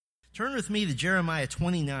Turn with me to Jeremiah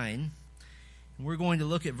 29, and we're going to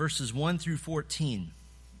look at verses 1 through 14.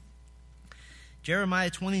 Jeremiah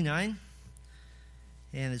 29,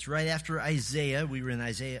 and it's right after Isaiah. We were in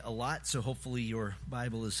Isaiah a lot, so hopefully your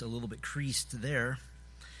Bible is a little bit creased there.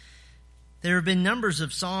 There have been numbers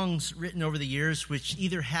of songs written over the years which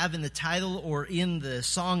either have in the title or in the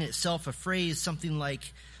song itself a phrase something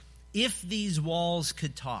like, "If these walls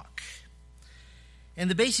could talk." And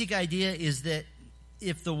the basic idea is that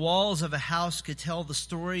if the walls of a house could tell the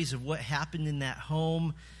stories of what happened in that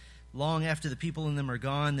home long after the people in them are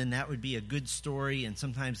gone, then that would be a good story. And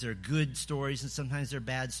sometimes they're good stories and sometimes they're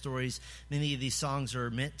bad stories. Many of these songs are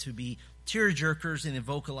meant to be tearjerkers and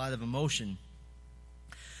evoke a lot of emotion.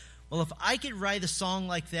 Well, if I could write a song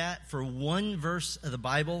like that for one verse of the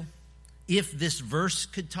Bible, if this verse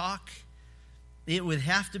could talk, it would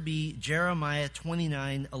have to be Jeremiah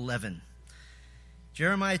 29:11.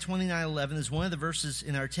 Jeremiah 29:11 is one of the verses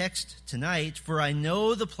in our text tonight. "For I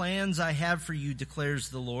know the plans I have for you, declares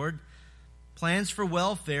the Lord, plans for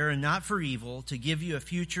welfare and not for evil, to give you a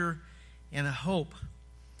future and a hope."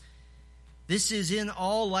 This is in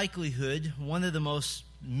all likelihood one of the most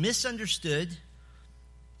misunderstood,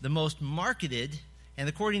 the most marketed, and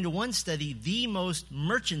according to one study, the most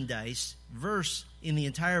merchandise verse in the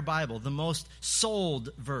entire Bible, the most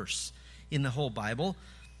sold verse in the whole Bible.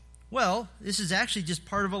 Well, this is actually just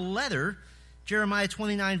part of a letter. Jeremiah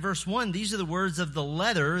 29 verse 1, these are the words of the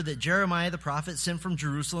letter that Jeremiah the prophet sent from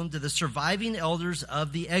Jerusalem to the surviving elders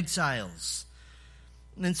of the exiles.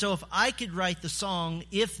 And so if I could write the song,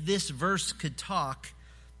 "If This Verse Could Talk,"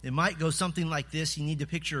 it might go something like this. You need to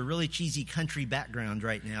picture a really cheesy country background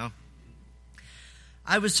right now.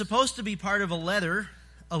 I was supposed to be part of a letter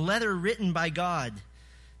written by God,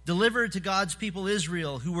 delivered to God's people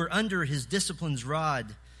Israel, who were under his discipline's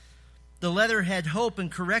rod. The letter had hope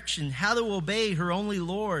and correction, how to obey her only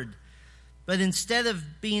Lord. But instead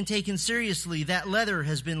of being taken seriously, that letter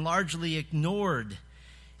has been largely ignored.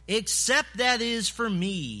 Except that is for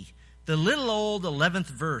me, the little old 11th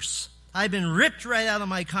verse. I've been ripped right out of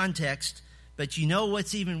my context, but you know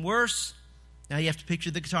what's even worse? Now you have to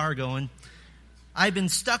picture the guitar going. I've been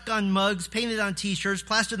stuck on mugs, painted on t-shirts,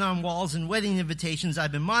 plastered on walls, and wedding invitations.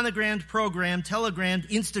 I've been monogrammed, programmed, telegrammed,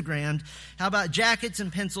 Instagrammed. How about jackets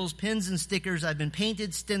and pencils, pens and stickers? I've been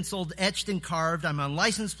painted, stenciled, etched, and carved. I'm on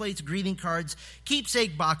license plates, greeting cards,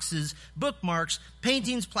 keepsake boxes, bookmarks,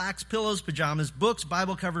 paintings, plaques, pillows, pajamas, books,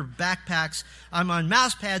 Bible cover, backpacks. I'm on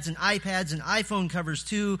mouse pads and iPads and iPhone covers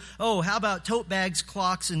too. Oh, how about tote bags,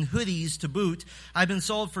 clocks, and hoodies to boot? I've been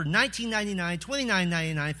sold for $19.99,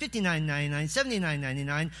 $29.99, $59.99,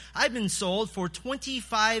 $79.99. I've been sold for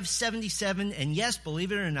 $25.77, and yes,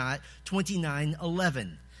 believe it or not,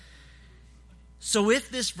 $29.11. So if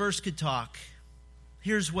this verse could talk,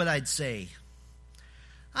 here's what I'd say.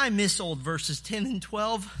 I miss old verses 10 and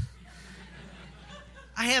 12.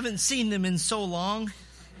 I haven't seen them in so long.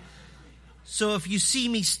 So if you see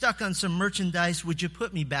me stuck on some merchandise, would you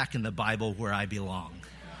put me back in the Bible where I belong?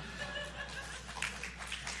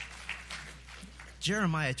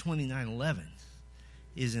 Jeremiah 29:11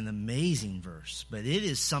 is an amazing verse, but it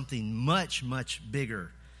is something much, much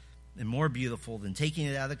bigger and more beautiful than taking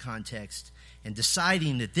it out of context and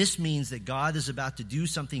deciding that this means that God is about to do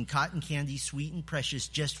something cotton candy, sweet and precious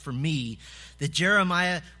just for me, that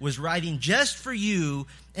Jeremiah was writing just for you,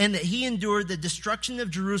 and that he endured the destruction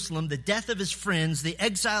of Jerusalem, the death of his friends, the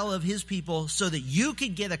exile of his people, so that you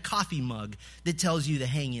could get a coffee mug that tells you to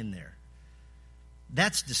hang in there.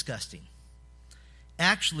 That's disgusting.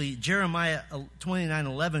 Actually, Jeremiah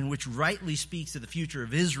 29:11, which rightly speaks of the future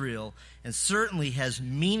of Israel and certainly has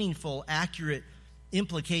meaningful, accurate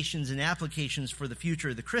implications and applications for the future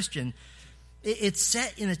of the Christian, it's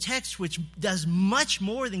set in a text which does much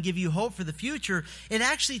more than give you hope for the future. It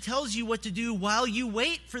actually tells you what to do while you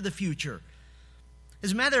wait for the future.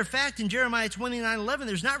 As a matter of fact, in Jeremiah 29:11,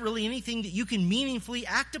 there's not really anything that you can meaningfully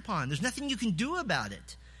act upon. There's nothing you can do about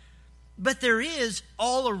it. But there is,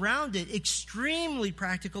 all around it, extremely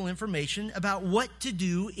practical information about what to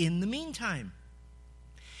do in the meantime.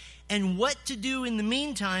 And what to do in the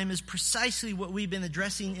meantime is precisely what we've been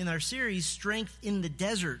addressing in our series, Strength in the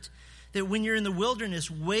Desert. That when you're in the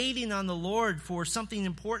wilderness waiting on the Lord for something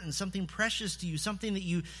important, something precious to you, something that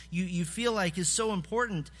you feel like is so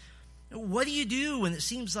important, what do you do when it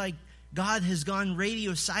seems like God has gone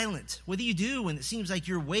radio silent? What do you do when it seems like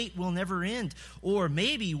your wait will never end? Or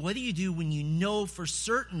maybe, what do you do when you know for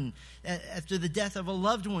certain, after the death of a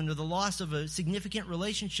loved one or the loss of a significant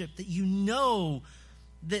relationship, that you know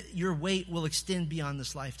that your wait will extend beyond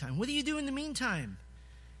this lifetime? What do you do in the meantime?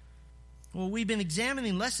 Well, we've been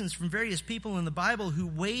examining lessons from various people in the Bible who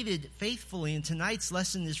waited faithfully, and tonight's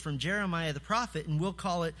lesson is from Jeremiah the prophet, and we'll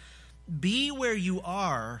call it, Be Where You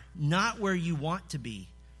Are, Not Where You Want to Be.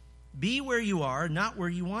 Be where you are, not where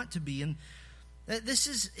you want to be. And this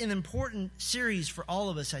is an important series for all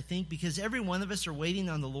of us, I think, because every one of us are waiting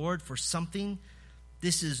on the Lord for something.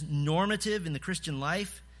 This is normative in the Christian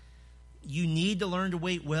life. You need to learn to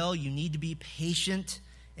wait well. You need to be patient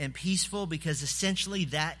and peaceful, because essentially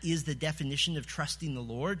that is the definition of trusting the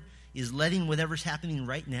Lord, is letting whatever's happening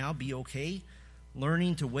right now be okay,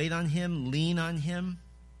 learning to wait on Him, lean on Him.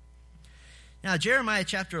 Now, Jeremiah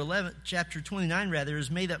chapter 29 is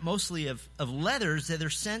made up mostly of letters that are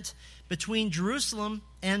sent between Jerusalem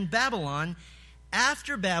and Babylon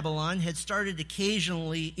after Babylon had started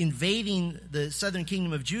occasionally invading the southern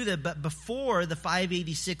kingdom of Judah, but before the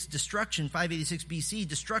 586 BC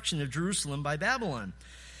destruction of Jerusalem by Babylon.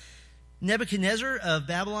 Nebuchadnezzar of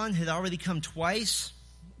Babylon had already come twice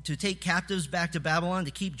to take captives back to Babylon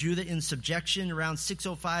to keep Judah in subjection around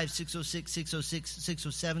 605, 606, 606,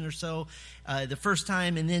 607 or so the first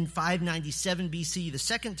time, and then 597 BC the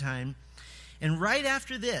second time. And right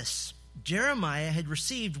after this, Jeremiah had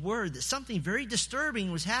received word that something very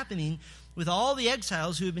disturbing was happening with all the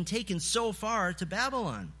exiles who had been taken so far to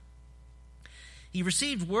Babylon. He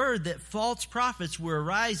received word that false prophets were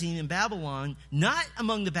arising in Babylon, not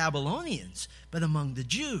among the Babylonians, but among the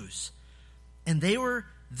Jews. And they were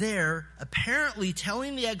there apparently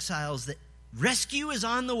telling the exiles that rescue is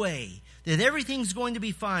on the way, that everything's going to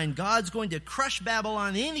be fine. God's going to crush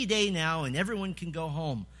Babylon any day now, and everyone can go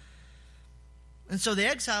home. And so the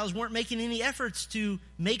exiles weren't making any efforts to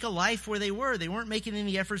make a life where they were. They weren't making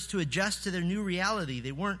any efforts to adjust to their new reality.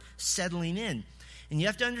 They weren't settling in. And you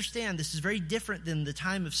have to understand, this is very different than the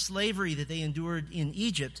time of slavery that they endured in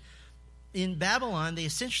Egypt. In Babylon, they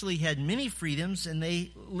essentially had many freedoms, and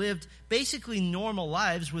they lived basically normal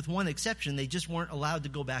lives with one exception. They just weren't allowed to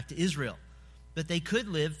go back to Israel. But they could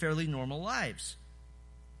live fairly normal lives.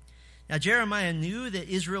 Now, Jeremiah knew that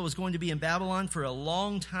Israel was going to be in Babylon for a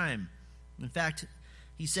long time. In fact,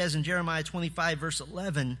 he says in Jeremiah 25, verse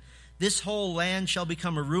 11, This whole land shall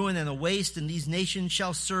become a ruin and a waste, and these nations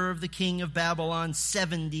shall serve the king of Babylon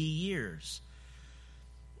 70 years.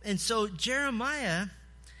 And so Jeremiah,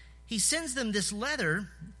 he sends them this letter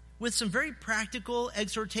with some very practical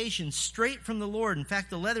exhortations straight from the Lord. In fact,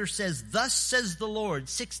 the letter says, Thus says the Lord,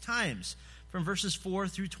 6 times from verses 4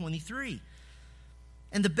 through 23.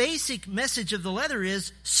 And the basic message of the letter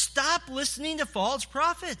is, stop listening to false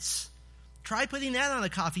prophets. Try putting that on a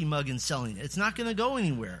coffee mug and selling it. It's not going to go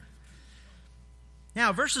anywhere.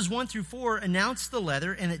 Now, verses 1 through 4 announce the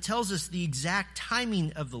letter, and it tells us the exact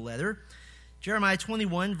timing of the letter. Jeremiah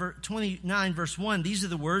 29, verse 1, these are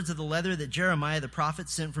the words of the letter that Jeremiah the prophet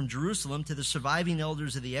sent from Jerusalem to the surviving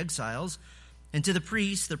elders of the exiles, and to the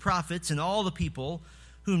priests, the prophets, and all the people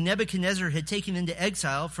whom Nebuchadnezzar had taken into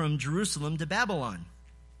exile from Jerusalem to Babylon.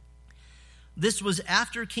 This was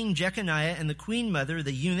after King Jeconiah and the queen mother,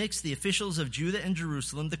 the eunuchs, the officials of Judah and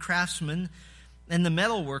Jerusalem, the craftsmen, and the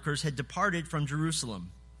metal workers had departed from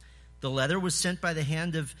Jerusalem. The letter was sent by the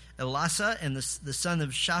hand of Elasah and the son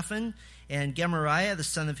of Shaphan, and Gemariah the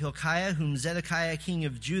son of Hilkiah, whom Zedekiah king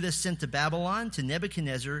of Judah sent to Babylon, to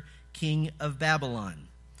Nebuchadnezzar king of Babylon.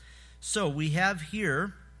 So we have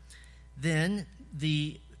here then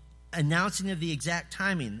the announcing of the exact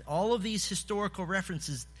timing. All of these historical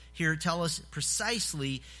references here tell us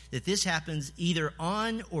precisely that this happens either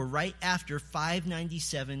on or right after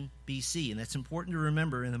 597 BC, and that's important to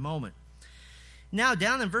remember in a moment. Now,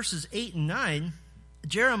 down in verses 8 and 9,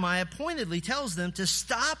 Jeremiah pointedly tells them to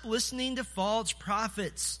stop listening to false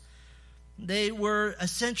prophets. They were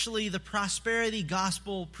essentially the prosperity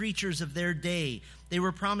gospel preachers of their day. They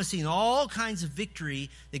were promising all kinds of victory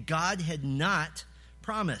that God had not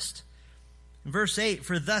promised. In verse 8,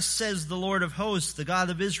 For thus says the Lord of hosts, the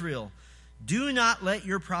God of Israel, Do not let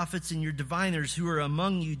your prophets and your diviners who are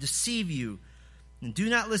among you deceive you, and do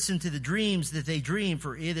not listen to the dreams that they dream,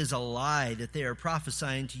 for it is a lie that they are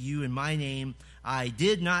prophesying to you in my name. I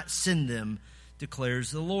did not send them,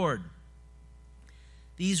 declares the Lord.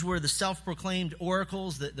 These were the self-proclaimed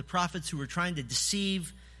oracles, the prophets who were trying to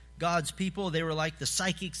deceive God's people. They were like the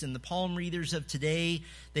psychics and the palm readers of today.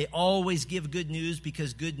 They always give good news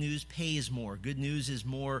because good news pays more. Good news is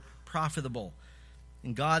more profitable.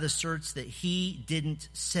 And God asserts that He didn't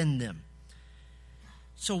send them.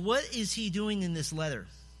 So what is He doing in this letter?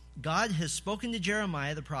 God has spoken to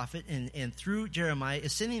Jeremiah the prophet, and through Jeremiah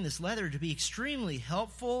is sending this letter to be extremely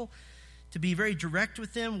helpful, to be very direct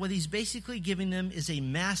with them. What He's basically giving them is a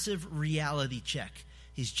massive reality check.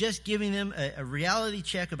 He's just giving them a reality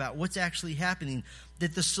check about what's actually happening,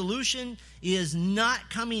 that the solution is not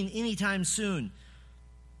coming anytime soon.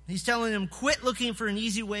 He's telling them, quit looking for an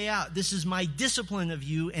easy way out. This is my discipline of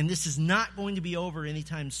you, and this is not going to be over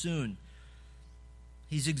anytime soon.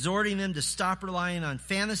 He's exhorting them to stop relying on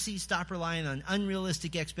fantasy, stop relying on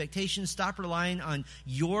unrealistic expectations, stop relying on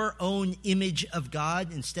your own image of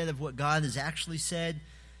God instead of what God has actually said,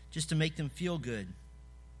 just to make them feel good.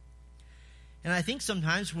 And I think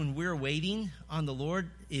sometimes when we're waiting on the Lord,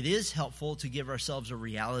 it is helpful to give ourselves a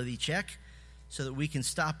reality check so that we can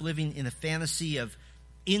stop living in a fantasy of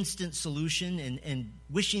instant solution and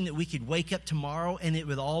wishing that we could wake up tomorrow and it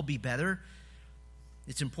would all be better.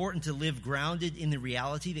 It's important to live grounded in the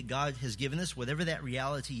reality that God has given us, whatever that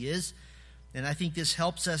reality is. And I think this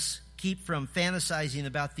helps us keep from fantasizing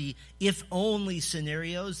about the if-only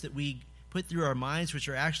scenarios that we put through our minds, which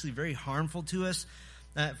are actually very harmful to us.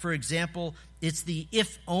 For example, it's the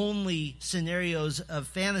if-only scenarios of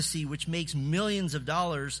fantasy which makes millions of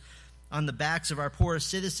dollars on the backs of our poorest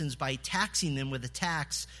citizens by taxing them with a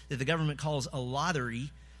tax that the government calls a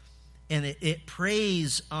lottery. And it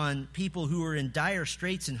preys on people who are in dire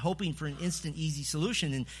straits and hoping for an instant, easy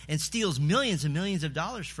solution and steals millions and millions of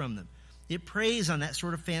dollars from them. It preys on that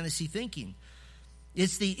sort of fantasy thinking.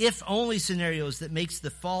 It's the if-only scenarios that makes the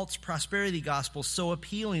false prosperity gospel so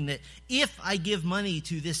appealing that if I give money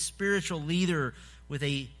to this spiritual leader with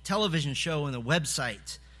a television show and a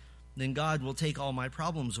website, then God will take all my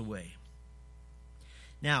problems away.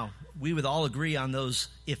 Now, we would all agree on those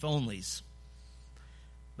if-onlys.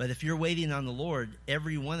 But if you're waiting on the Lord,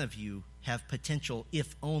 every one of you have potential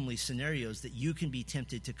if-only scenarios that you can be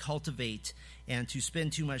tempted to cultivate and to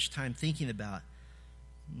spend too much time thinking about.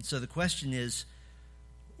 And so the question is,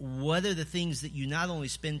 what are the things that you not only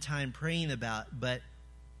spend time praying about, but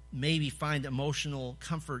maybe find emotional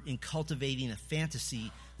comfort in cultivating a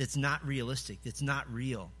fantasy that's not realistic, that's not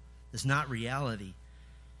real, that's not reality?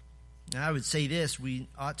 Now, I would say this, we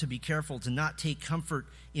ought to be careful to not take comfort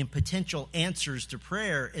in potential answers to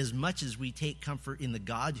prayer as much as we take comfort in the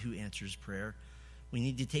God who answers prayer. We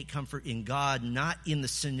need to take comfort in God, not in the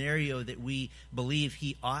scenario that we believe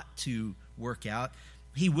he ought to work out.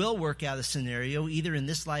 He will work out a scenario either in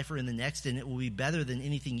this life or in the next, and it will be better than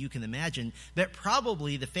anything you can imagine. But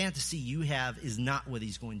probably the fantasy you have is not what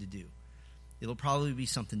he's going to do. It'll probably be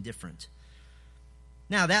something different.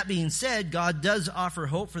 Now, that being said, God does offer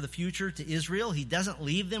hope for the future to Israel. He doesn't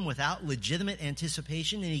leave them without legitimate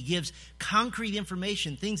anticipation, and he gives concrete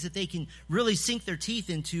information, things that they can really sink their teeth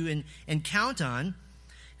into and count on.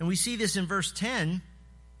 And we see this in verse 10.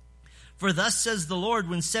 For thus says the Lord,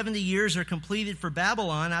 when 70 years are completed for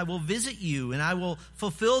Babylon, I will visit you, and I will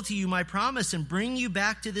fulfill to you my promise and bring you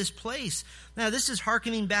back to this place. Now, this is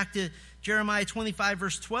hearkening back to Jeremiah 25,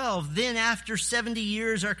 verse 12. Then after 70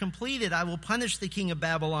 years are completed, I will punish the king of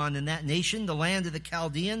Babylon and that nation, the land of the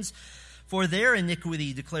Chaldeans, for their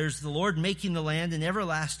iniquity, declares the Lord, making the land an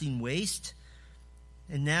everlasting waste.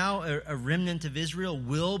 And now a remnant of Israel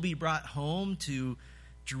will be brought home to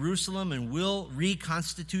Jerusalem and will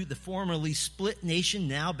reconstitute the formerly split nation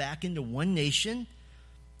now back into one nation.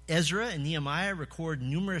 Ezra and Nehemiah record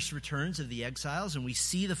numerous returns of the exiles, and we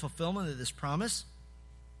see the fulfillment of this promise.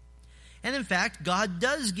 And in fact, God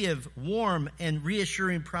does give warm and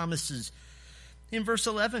reassuring promises. In verse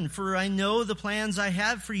 11, for I know the plans I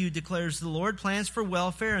have for you, declares the Lord, plans for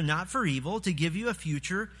welfare and not for evil, to give you a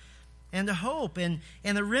future and a hope. And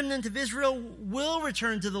the remnant of Israel will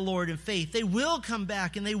return to the Lord in faith. They will come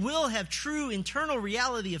back, and they will have true internal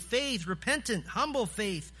reality of faith, repentant, humble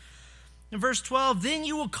faith. In verse 12, then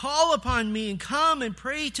you will call upon me and come and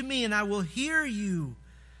pray to me, and I will hear you.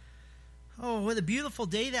 Oh, what a beautiful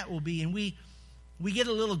day that will be. And we get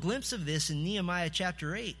a little glimpse of this in Nehemiah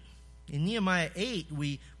chapter 8. In Nehemiah 8,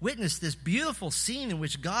 we witness this beautiful scene in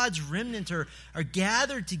which God's remnant are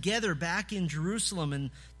gathered together back in Jerusalem, and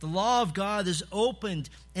the law of God is opened,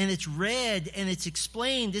 and it's read, and it's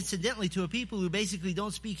explained, incidentally, to a people who basically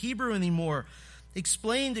don't speak Hebrew anymore.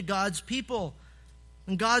 Explained to God's people.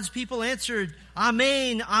 And God's people answered,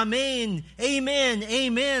 Amen, Amen, Amen,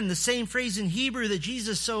 Amen. The same phrase in Hebrew that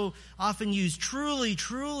Jesus so often used. Truly,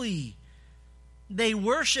 truly. They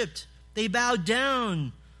worshiped. They bowed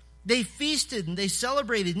down. They feasted and they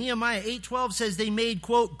celebrated. Nehemiah 8:12 says they made,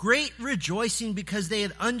 quote, great rejoicing because they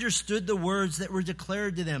had understood the words that were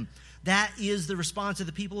declared to them. That is the response of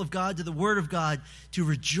the people of God to the word of God, to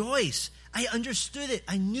rejoice. I understood it.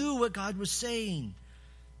 I knew what God was saying.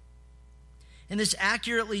 And this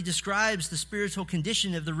accurately describes the spiritual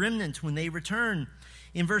condition of the remnant when they return.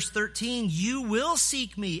 In verse 13, you will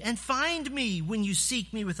seek me and find me when you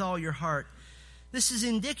seek me with all your heart. This is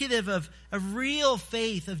indicative of real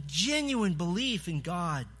faith, of genuine belief in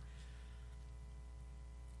God.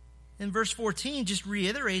 And verse 14 just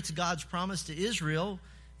reiterates God's promise to Israel,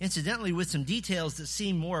 incidentally with some details that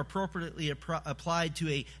seem more appropriately applied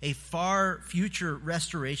to a far future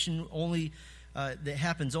restoration that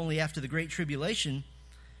happens only after the Great Tribulation.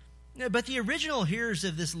 But the original hearers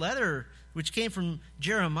of this letter, which came from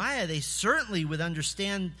Jeremiah, they certainly would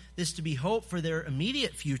understand this to be hope for their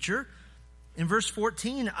immediate future. In verse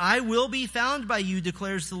 14, I will be found by you,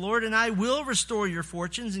 declares the Lord, and I will restore your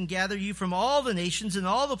fortunes and gather you from all the nations and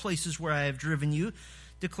all the places where I have driven you,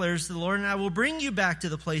 declares the Lord, and I will bring you back to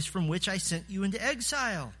the place from which I sent you into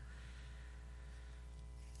exile.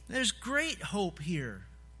 There's great hope here.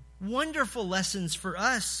 Wonderful lessons for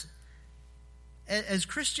us. As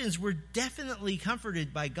Christians, we're definitely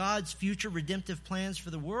comforted by God's future redemptive plans for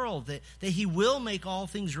the world, that He will make all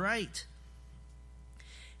things right.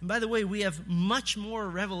 And by the way, we have much more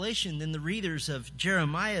revelation than the readers of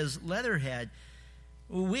Jeremiah's letter had.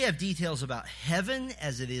 We have details about heaven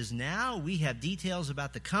as it is now. We have details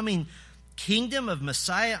about the coming kingdom of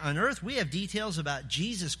Messiah on earth. We have details about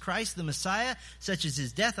Jesus Christ, the Messiah, such as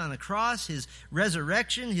his death on the cross, his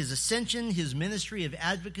resurrection, his ascension, his ministry of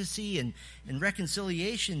advocacy and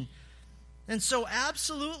reconciliation. And so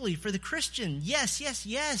absolutely, for the Christian, yes,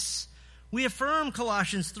 we affirm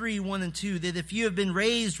Colossians 3:1-2, that if you have been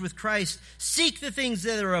raised with Christ, seek the things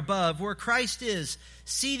that are above, where Christ is,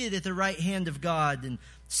 seated at the right hand of God, and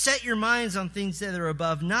set your minds on things that are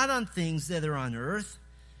above, not on things that are on earth.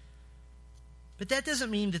 But that doesn't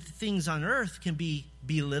mean that the things on earth can be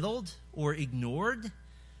belittled or ignored.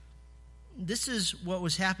 This is what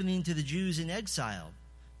was happening to the Jews in exile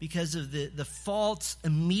because of the false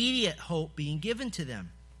immediate hope being given to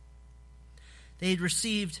them. They had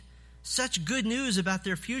received such good news about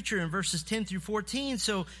their future in verses 10-14,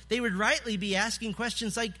 so they would rightly be asking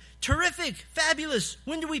questions like, terrific, fabulous,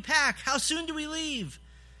 when do we pack? How soon do we leave?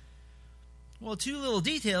 Well, two little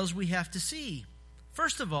details we have to see.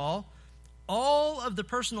 First of all of the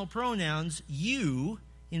personal pronouns you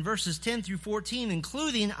in verses 10-14,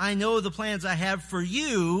 including I know the plans I have for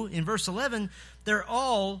you in verse 11, they're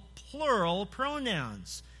all plural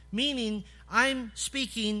pronouns, meaning I'm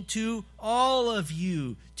speaking to all of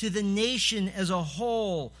you, to the nation as a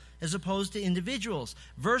whole, as opposed to individuals.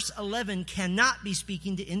 Verse 11 cannot be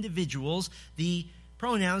speaking to individuals. The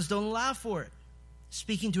pronouns don't allow for it.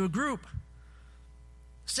 Speaking to a group.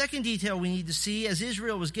 Second detail we need to see, as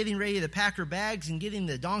Israel was getting ready to pack her bags and getting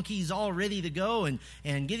the donkeys all ready to go and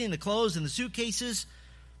getting the clothes and the suitcases,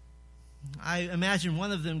 I imagine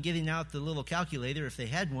one of them getting out the little calculator, if they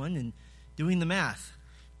had one, and doing the math.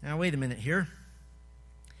 Now, wait a minute here.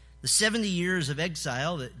 The 70 years of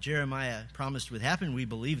exile that Jeremiah promised would happen, we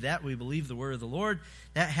believe that. We believe the word of the Lord.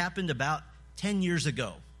 That happened about 10 years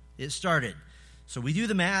ago. It started. So we do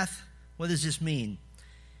the math. What does this mean?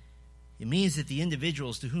 It means that the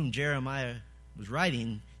individuals to whom Jeremiah was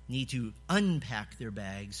writing need to unpack their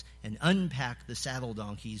bags and unpack the saddle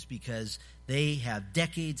donkeys because they have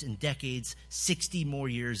decades and decades, 60 more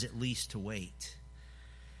years at least to wait.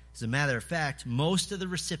 As a matter of fact, most of the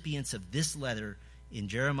recipients of this letter in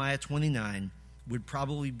Jeremiah 29 would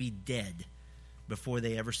probably be dead before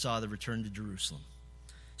they ever saw the return to Jerusalem.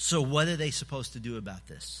 So what are they supposed to do about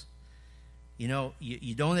this? You know,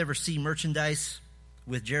 you don't ever see merchandise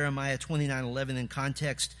with Jeremiah 29:11 in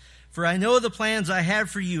context. For I know the plans I have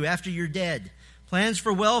for you after you're dead. Plans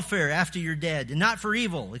for welfare after you're dead, and not for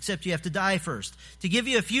evil, except you have to die first. To give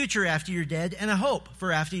you a future after you're dead, and a hope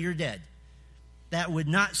for after you're dead. That would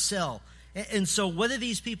not sell. And so what do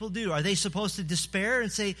these people do? Are they supposed to despair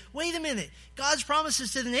and say, wait a minute, God's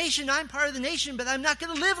promises to the nation, I'm part of the nation, but I'm not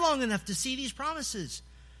going to live long enough to see these promises.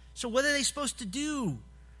 So what are they supposed to do?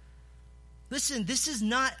 Listen, this is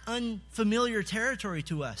not unfamiliar territory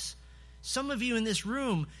to us. Some of you in this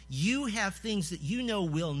room, you have things that you know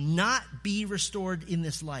will not be restored in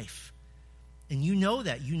this life. And you know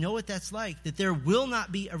that. You know what that's like, that there will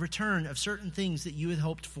not be a return of certain things that you had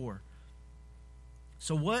hoped for.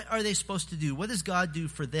 So what are they supposed to do? What does God do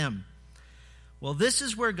for them? Well, this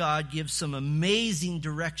is where God gives some amazing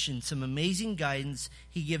direction, some amazing guidance.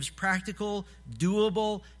 He gives practical,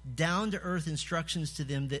 doable, down-to-earth instructions to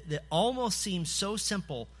them that almost seem so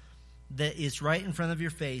simple that it's right in front of your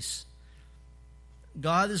face.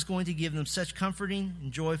 God is going to give them such comforting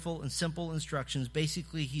and joyful and simple instructions.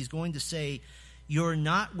 Basically, he's going to say, you're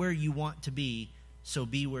not where you want to be, so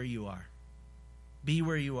be where you are. Be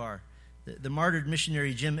where you are. The martyred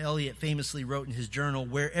missionary Jim Elliot famously wrote in his journal,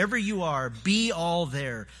 wherever you are, be all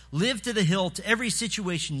there. Live to the hilt every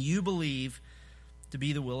situation you believe to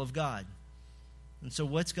be the will of God. And so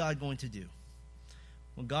what's God going to do?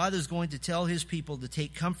 Well, God is going to tell his people to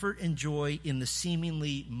take comfort and joy in the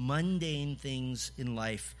seemingly mundane things in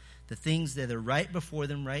life, the things that are right before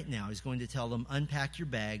them right now. He's going to tell them, unpack your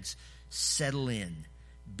bags, settle in,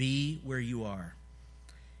 be where you are.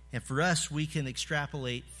 And for us, we can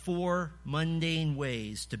extrapolate 4 mundane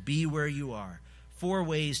ways to be where you are, 4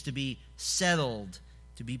 ways to be settled,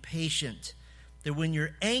 to be patient, that when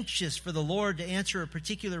you're anxious for the Lord to answer a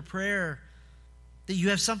particular prayer, that you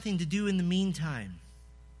have something to do in the meantime.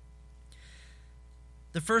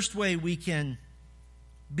 The first way we can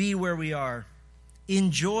be where we are,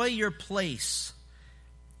 enjoy your place.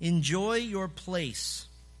 Enjoy your place.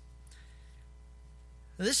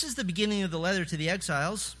 Now, this is the beginning of the letter to the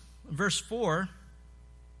exiles. Verse 4,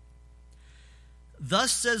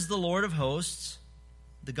 thus says the Lord of hosts,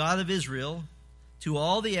 the God of Israel, to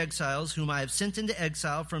all the exiles whom I have sent into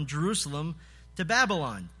exile from Jerusalem to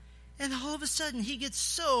Babylon. And all of a sudden, he gets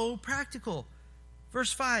so practical.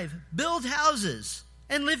 Verse 5, build houses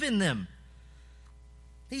and live in them.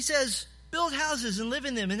 He says, build houses and live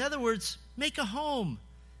in them. In other words, make a home,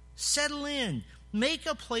 settle in, make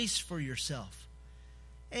a place for yourself.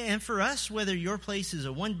 And for us, whether your place is a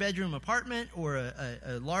 1-bedroom apartment or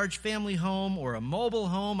a large family home or a mobile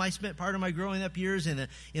home, I spent part of my growing up years in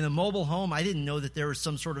a mobile home. I didn't know that there was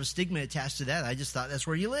some sort of stigma attached to that. I just thought that's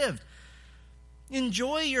where you lived.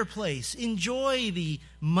 Enjoy your place. Enjoy the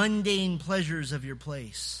mundane pleasures of your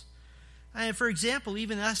place. And for example,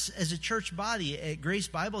 even us as a church body at Grace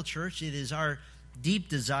Bible Church, it is our deep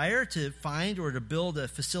desire to find or to build a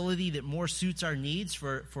facility that more suits our needs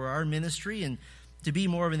for our ministry and to be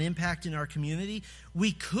more of an impact in our community.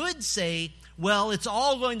 We could say, well, it's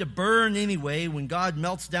all going to burn anyway when God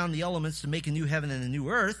melts down the elements to make a new heaven and a new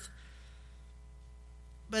earth.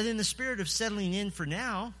 But in the spirit of settling in for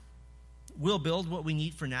now, we'll build what we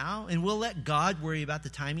need for now, and we'll let God worry about the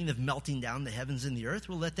timing of melting down the heavens and the earth.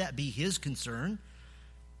 We'll let that be his concern.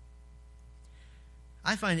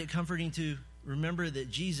 I find it comforting to remember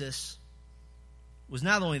that Jesus was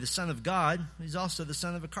not only the Son of God, he's also the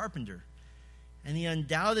son of a carpenter. And he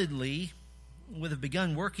undoubtedly would have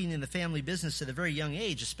begun working in the family business at a very young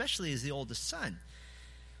age, especially as the oldest son.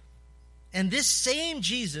 And this same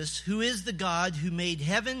Jesus, who is the God who made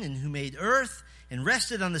heaven and who made earth and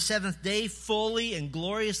rested on the 7th day fully and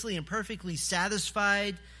gloriously and perfectly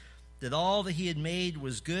satisfied that all that he had made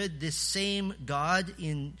was good, this same God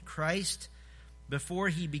in Christ, before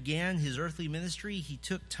he began his earthly ministry, he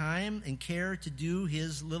took time and care to do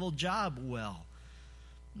his little job well.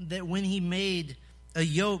 That when he made a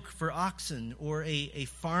yoke for oxen or a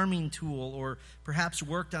farming tool or perhaps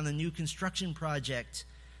worked on a new construction project,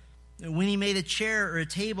 when he made a chair or a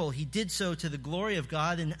table, he did so to the glory of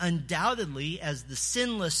God, and undoubtedly as the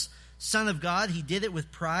sinless Son of God, he did it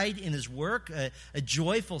with pride in his work, a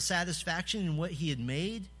joyful satisfaction in what he had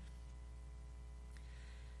made.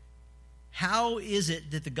 How is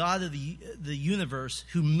it that the God of the universe,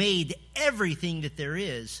 who made everything that there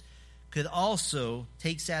is, could also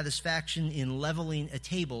take satisfaction in leveling a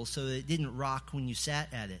table so that it didn't rock when you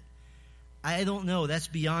sat at it? I don't know. That's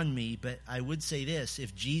beyond me, but I would say this.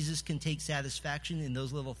 If Jesus can take satisfaction in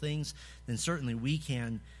those little things, then certainly we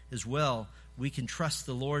can as well. We can trust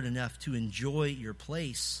the Lord enough to enjoy your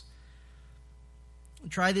place.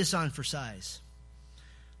 Try this on for size.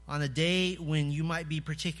 On a day when you might be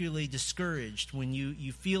particularly discouraged, when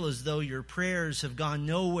you feel as though your prayers have gone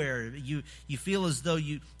nowhere, you feel as though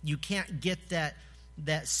you can't get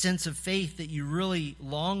that sense of faith that you really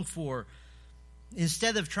long for,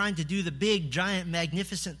 instead of trying to do the big, giant,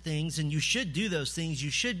 magnificent things, and you should do those things,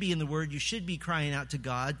 you should be in the Word, you should be crying out to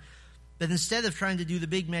God, but instead of trying to do the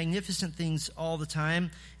big, magnificent things all the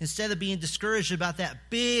time, instead of being discouraged about that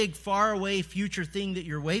big, faraway future thing that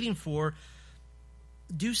you're waiting for,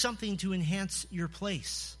 do something to enhance your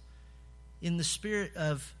place. In the spirit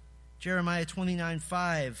of Jeremiah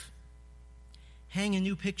 29:5, hang a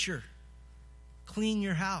new picture, clean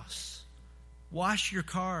your house, wash your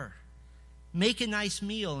car, make a nice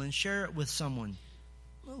meal and share it with someone.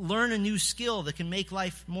 Learn a new skill that can make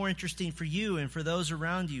life more interesting for you and for those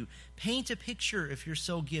around you. Paint a picture if you're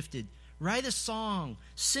so gifted. Write a song,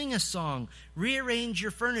 sing a song, rearrange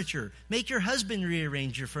your furniture, make your husband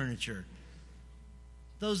rearrange your furniture.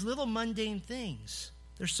 Those little mundane things,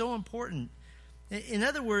 they're so important. In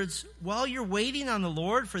other words, while you're waiting on the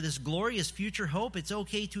Lord for this glorious future hope, it's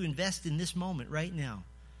okay to invest in this moment right now,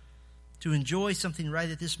 to enjoy something right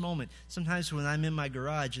at this moment. Sometimes when I'm in my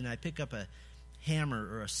garage and I pick up a hammer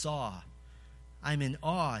or a saw, I'm in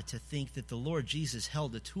awe to think that the Lord Jesus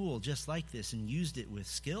held a tool just like this and used it with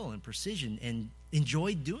skill and precision and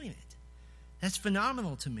enjoyed doing it. That's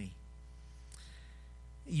phenomenal to me.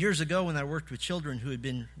 Years ago, when I worked with children who had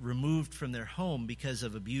been removed from their home because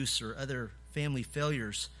of abuse or other family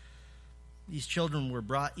failures, these children were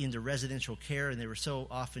brought into residential care, and they were so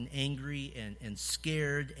often angry and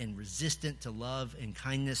scared and resistant to love and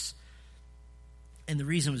kindness. And the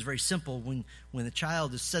reason was very simple. When a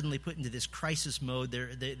child is suddenly put into this crisis mode,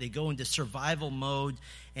 they go into survival mode,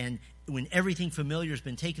 and when everything familiar has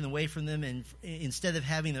been taken away from them, and instead of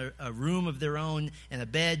having a room of their own and a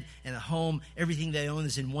bed and a home, everything they own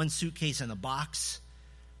is in one suitcase and a box.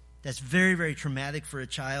 That's very, very traumatic for a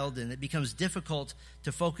child, and it becomes difficult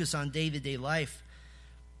to focus on day-to-day life.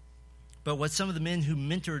 But what some of the men who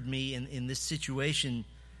mentored me in this situation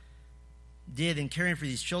did in caring for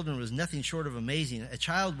these children was nothing short of amazing. A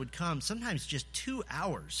child would come sometimes just 2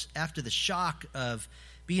 hours after the shock of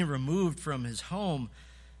being removed from his home,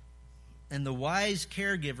 and the wise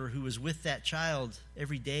caregiver who was with that child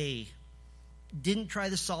every day didn't try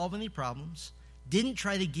to solve any problems, didn't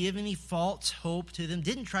try to give any false hope to them,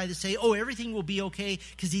 didn't try to say, oh, everything will be okay,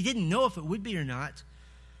 because he didn't know if it would be or not.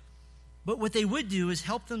 But what they would do is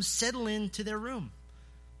help them settle into their room.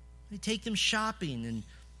 They'd take them shopping and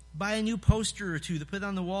buy a new poster or two to put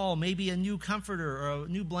on the wall, maybe a new comforter or a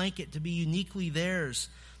new blanket to be uniquely theirs,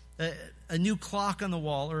 a new clock on the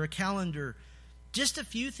wall or a calendar. Just a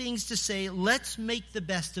few things to say, let's make the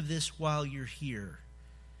best of this while you're here.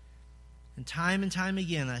 And time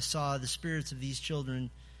again, I saw the spirits of these children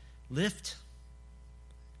lift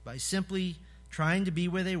by simply trying to be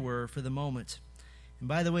where they were for the moment. And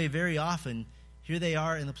by the way, very often, here they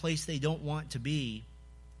are in the place they don't want to be,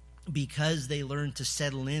 because they learned to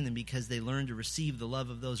settle in and because they learned to receive the love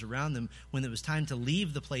of those around them. When it was time to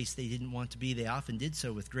leave the place they didn't want to be, they often did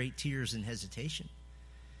so with great tears and hesitation.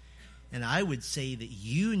 And I would say that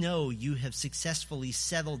you have successfully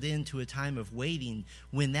settled into a time of waiting.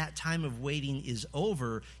 When that time of waiting is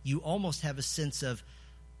over, you almost have a sense of,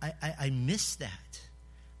 I miss that.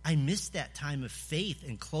 I miss that time of faith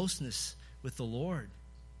and closeness with the Lord.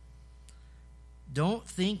 Don't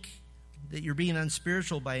think that you're being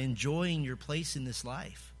unspiritual by enjoying your place in this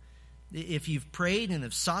life. If you've prayed and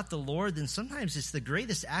have sought the Lord, then sometimes it's the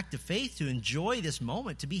greatest act of faith to enjoy this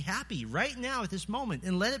moment, to be happy right now at this moment,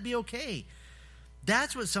 and let it be okay.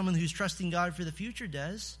 That's what someone who's trusting God for the future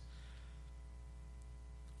does.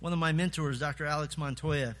 One of my mentors, Dr. Alex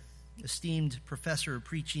Montoya, esteemed professor of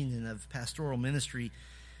preaching and of pastoral ministry,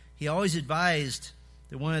 he always advised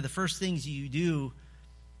that one of the first things you do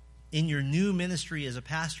in your new ministry as a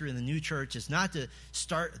pastor in the new church is not to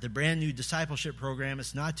start the brand new discipleship program.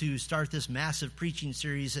 It's not to start this massive preaching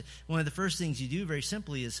series. One of the first things you do, very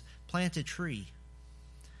simply, is plant a tree.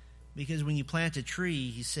 Because when you plant a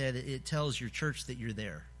tree, he said, it tells your church that you're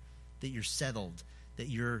there, that you're settled, that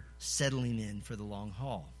you're settling in for the long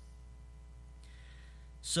haul.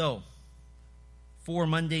 So, 4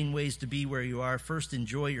 mundane ways to be where you are. First,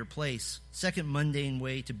 enjoy your place. Second mundane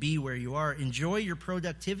way to be where you are, enjoy your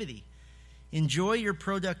productivity. Enjoy your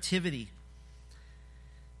productivity.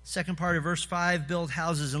 Second part of verse 5, build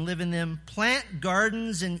houses and live in them. Plant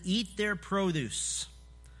gardens and eat their produce.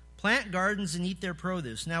 Plant gardens and eat their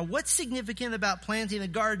produce. Now, what's significant about planting a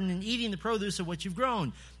garden and eating the produce of what you've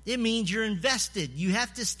grown? It means you're invested. You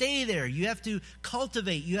have to stay there. You have to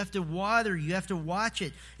cultivate. You have to water. You have to watch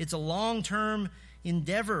it. It's a long-term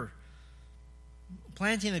endeavor.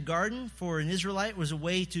 Planting a garden for an Israelite was a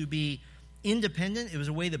way to be independent. It was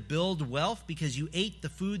a way to build wealth because you ate the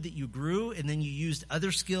food that you grew and then you used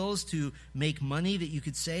other skills to make money that you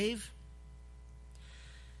could save.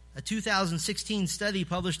 A 2016 study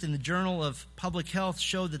published in the Journal of Public Health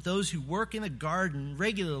showed that those who work in a garden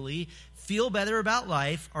regularly feel better about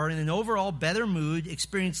life, are in an overall better mood,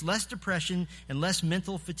 experience less depression and less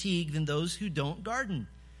mental fatigue than those who don't garden.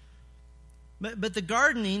 But the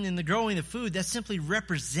gardening and the growing of food, that's simply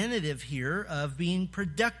representative here of being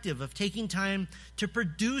productive, of taking time to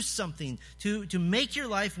produce something, to make your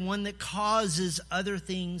life one that causes other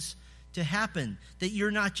things to happen, that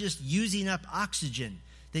you're not just using up oxygen,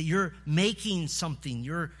 that you're making something,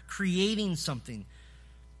 you're creating something.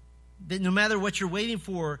 That no matter what you're waiting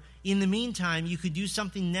for, in the meantime, you could do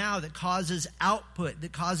something now that causes output,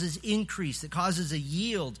 that causes increase, that causes a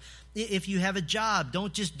yield. If you have a job,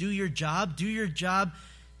 don't just do your job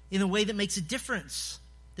in a way that makes a difference,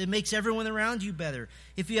 that makes everyone around you better.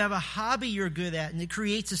 If you have a hobby you're good at and it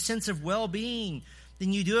creates a sense of well-being,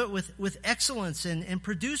 then you do it with excellence and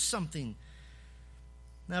produce something.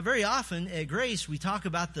 Now, very often at Grace, we talk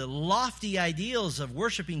about the lofty ideals of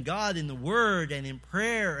worshiping God in the Word and in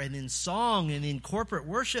prayer and in song and in corporate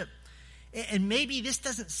worship. And maybe this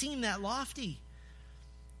doesn't seem that lofty.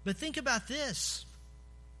 But think about this.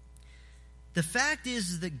 The fact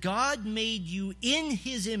is that God made you in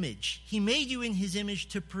his image. He made you in his image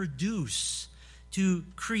to produce, to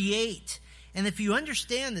create. And if you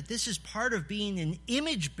understand that this is part of being an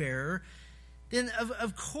image bearer, then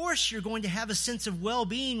of course you're going to have a sense of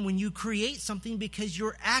well-being when you create something, because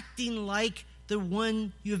you're acting like the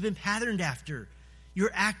one you have been patterned after.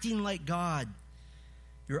 You're acting like God.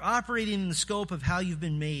 You're operating in the scope of how you've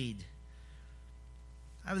been made.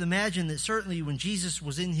 I would imagine that certainly when Jesus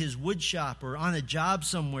was in his wood shop or on a job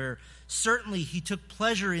somewhere, certainly he took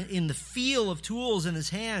pleasure in the feel of tools in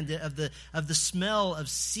his hand, of the smell of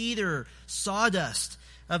cedar, sawdust,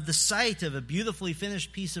 of the sight of a beautifully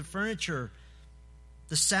finished piece of furniture,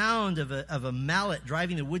 the sound of a mallet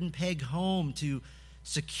driving a wooden peg home to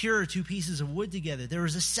secure two pieces of wood together. There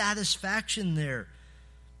was a satisfaction there.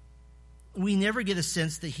 We never get a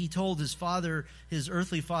sense that he told his father, his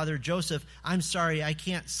earthly father, Joseph, I'm sorry, I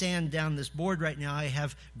can't sand down this board right now. I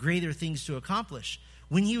have greater things to accomplish.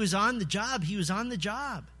 When he was on the job, he was on the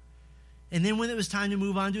job. And then when it was time to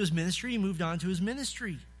move on to his ministry, he moved on to his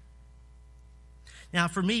ministry. Now,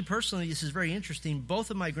 for me personally, this is very interesting.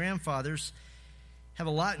 Both of my grandfathers have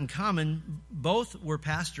a lot in common. Both were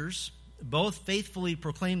pastors. Both faithfully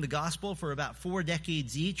proclaimed the gospel for about 4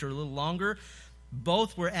 decades each, or a little longer.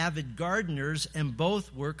 Both were avid gardeners, and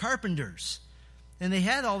both were carpenters. And they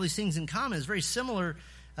had all these things in common. It's very similar,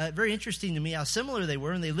 very interesting to me how similar they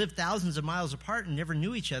were, and they lived thousands of miles apart and never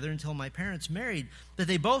knew each other until my parents married. But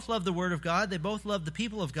they both loved the Word of God. They both loved the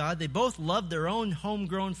people of God. They both loved their own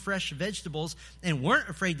homegrown fresh vegetables and weren't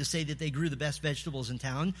afraid to say that they grew the best vegetables in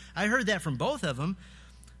town. I heard that from both of them.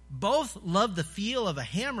 Both loved the feel of a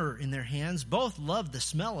hammer in their hands. Both loved the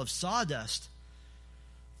smell of sawdust.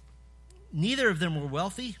 Neither of them were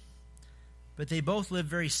wealthy, but they both lived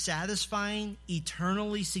very satisfying,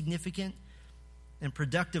 eternally significant, and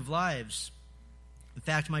productive lives. In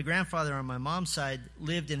fact, my grandfather on my mom's side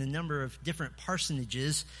lived in a number of different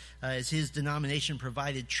parsonages, as his denomination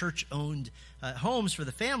provided church-owned homes for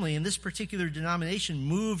the family. And this particular denomination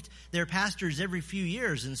moved their pastors every few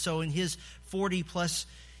years. And so in his 40-plus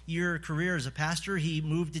year career as a pastor, he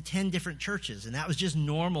moved to 10 different churches. And that was just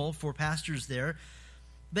normal for pastors there.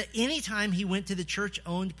 But anytime he went to the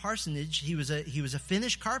church-owned parsonage, he was a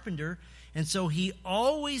finished carpenter, and so he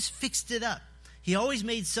always fixed it up. He always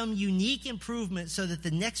made some unique improvement so that the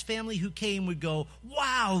next family who came would go,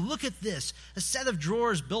 wow, look at this, a set of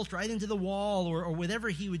drawers built right into the wall, or whatever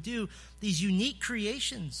he would do, these unique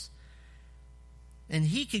creations. And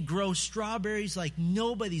he could grow strawberries like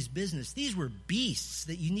nobody's business. These were beasts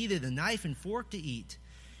that you needed a knife and fork to eat.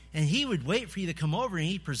 And he would wait for you to come over, and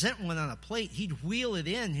he'd present one on a plate. He'd wheel it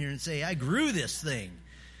in here and say, I grew this thing.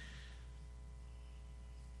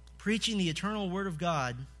 Preaching the eternal Word of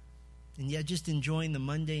God, and yet just enjoying the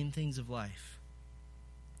mundane things of life.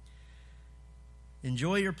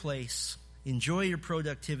 Enjoy your place. Enjoy your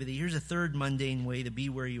productivity. Here's a third mundane way to be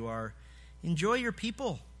where you are. Enjoy your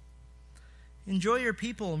people. Enjoy your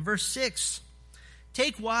people. In verse 6,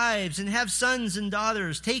 take wives and have sons and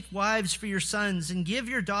daughters. Take wives for your sons and give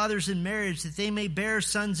your daughters in marriage that they may bear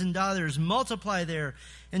sons and daughters. Multiply there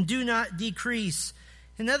and do not decrease.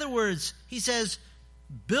 In other words, he says,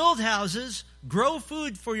 build houses, grow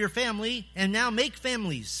food for your family, and now make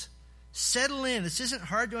families. Settle in. This isn't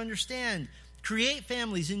hard to understand. Create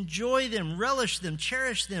families, enjoy them, relish them,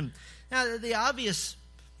 cherish them. Now, the obvious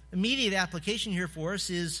immediate application here for us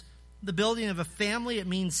is the building of a family. It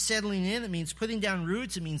means settling in. It means putting down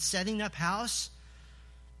roots. It means setting up house.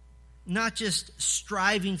 Not just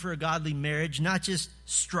striving for a godly marriage, not just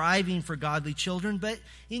striving for godly children, but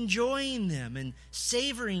enjoying them and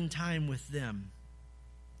savoring time with them.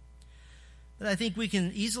 But I think we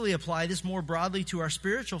can easily apply this more broadly to our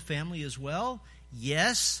spiritual family as well.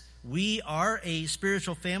 Yes, we are a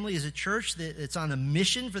spiritual family as a church that's on a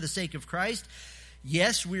mission for the sake of Christ.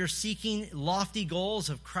 Yes, we are seeking lofty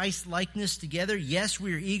goals of Christ-likeness together. Yes,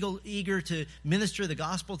 we are eager to minister the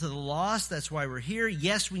gospel to the lost. That's why we're here.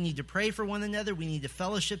 Yes, we need to pray for one another. We need to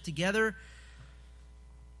fellowship together.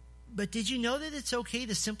 But did you know that it's okay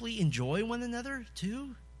to simply enjoy one another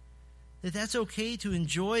too? That's okay to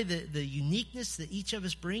enjoy the uniqueness that each of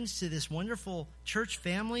us brings to this wonderful church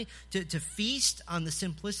family, to feast on the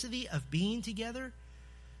simplicity of being together?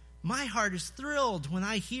 My heart is thrilled when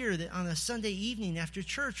I hear that on a Sunday evening after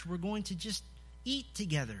church, we're going to just eat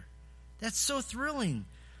together. That's so thrilling.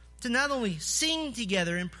 To not only sing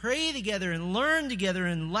together and pray together and learn together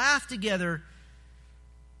and laugh together,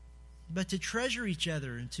 but to treasure each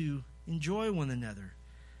other and to enjoy one another.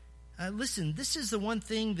 Listen, this is the one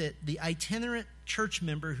thing that the itinerant church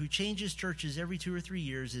member who changes churches every 2 or 3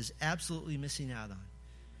 years is absolutely missing out on.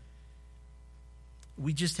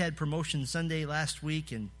 We just had Promotion Sunday last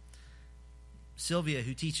week, and Sylvia,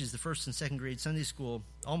 who teaches the first and second grade Sunday school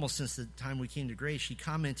almost since the time we came to Grace, she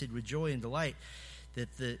commented with joy and delight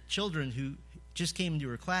that the children who just came into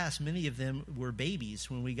her class, many of them were babies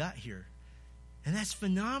when we got here. And that's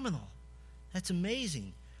phenomenal. That's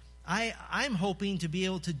amazing. I'm hoping to be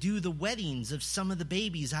able to do the weddings of some of the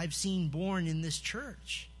babies I've seen born in this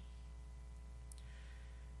church.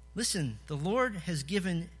 Listen, the Lord has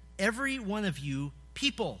given every one of you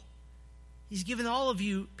people. He's given all of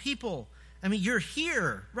you people. I mean, you're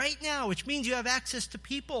here right now, which means you have access to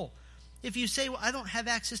people. If you say, well, I don't have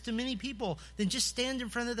access to many people, then just stand in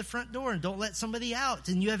front of the front door and don't let somebody out,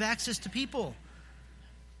 and you have access to people.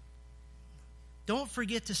 Don't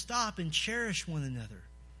forget to stop and cherish one another.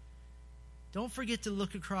 Don't forget to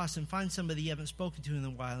look across and find somebody you haven't spoken to in a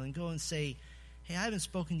while and go and say, hey, I haven't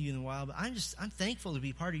spoken to you in a while, but I'm thankful to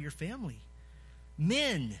be part of your family.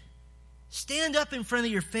 Men, stand up in front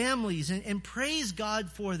of your families and praise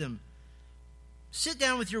God for them. Sit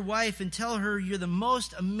down with your wife and tell her you're the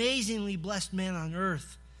most amazingly blessed man on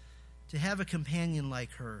earth to have a companion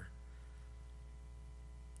like her.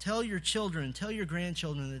 Tell your children, tell your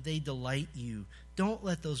grandchildren that they delight you. Don't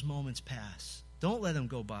let those moments pass. Don't let them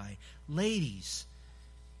go by. Ladies,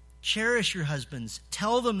 cherish your husbands.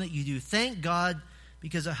 Tell them that you do. Thank God,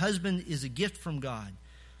 because a husband is a gift from God.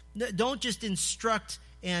 Don't just instruct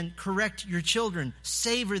and correct your children.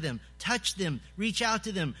 Savor them. Touch them. Reach out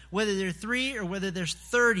to them. Whether they're 3 or whether there's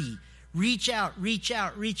 30. Reach out, reach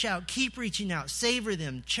out, reach out. Keep reaching out. Savor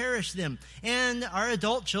them. Cherish them. And our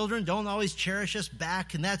adult children don't always cherish us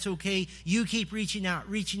back, and that's okay. You keep reaching out,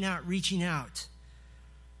 reaching out, reaching out.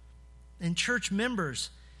 And church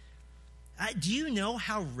members, do you know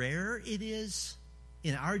how rare it is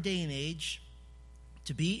in our day and age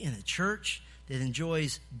to be in a church that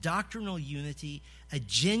enjoys doctrinal unity, a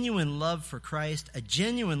genuine love for Christ, a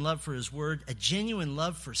genuine love for His Word, a genuine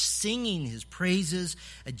love for singing His praises,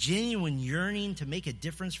 a genuine yearning to make a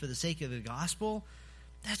difference for the sake of the gospel?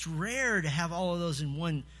 That's rare to have all of those in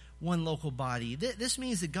one local body. This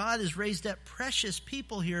means that God has raised up precious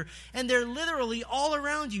people here, and they're literally all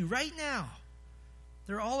around you right now.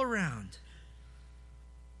 They're all around.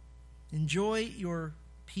 Enjoy your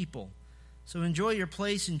people. So enjoy your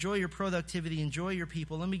place, enjoy your productivity, enjoy your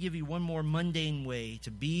people. Let me give you one more mundane way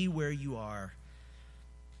to be where you are.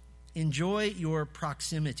 Enjoy your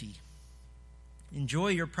proximity. Enjoy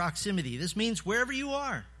your proximity. This means wherever you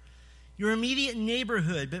are. Your immediate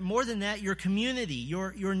neighborhood, but more than that, your community,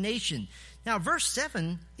 your nation. Now, verse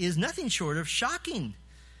 7 is nothing short of shocking.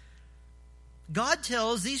 God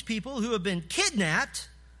tells these people who have been kidnapped,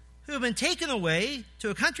 who have been taken away to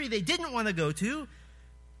a country they didn't want to go to,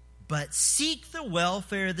 but seek the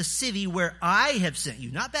welfare of the city where I have sent you,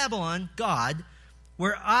 not Babylon, God,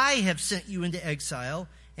 where I have sent you into exile,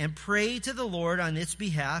 and pray to the Lord on its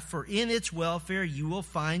behalf, for in its welfare you will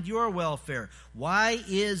find your welfare. Why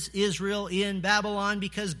is Israel in Babylon?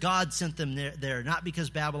 Because God sent them there, not because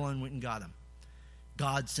Babylon went and got them.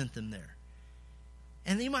 God sent them there.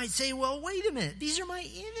 And they might say, well, wait a minute, these are my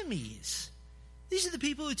enemies. These are the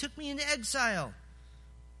people who took me into exile.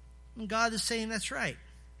 And God is saying, that's right.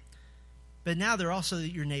 But now they're also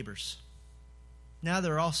your neighbors. Now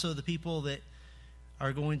they're also the people that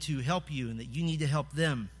are going to help you and that you need to help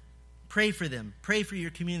them. Pray for them. Pray for your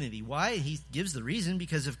community. Why? He gives the reason,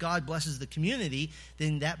 because if God blesses the community,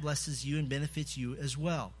 then that blesses you and benefits you as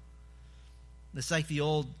well. It's like the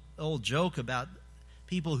old joke about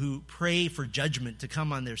people who pray for judgment to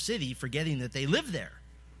come on their city, forgetting that they live there.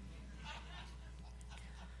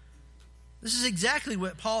 This is exactly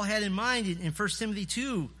what Paul had in mind in 1 Timothy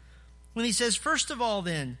 2, when he says, first of all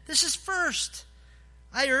then, this is first.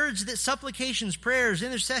 I urge that supplications, prayers,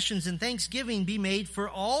 intercessions, and thanksgiving be made for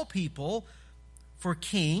all people, for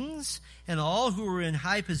kings and all who are in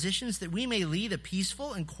high positions, that we may lead a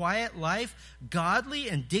peaceful and quiet life, godly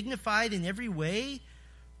and dignified in every way.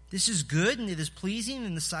 This is good and it is pleasing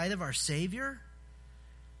in the sight of our Savior.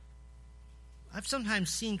 I've sometimes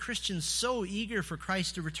seen Christians so eager for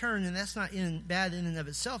Christ to return, and that's not bad in and of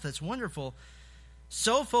itself. That's wonderful.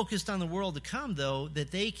 So focused on the world to come, though,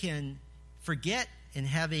 that they can forget and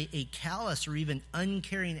have a callous or even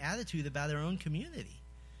uncaring attitude about their own community,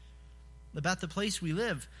 about the place we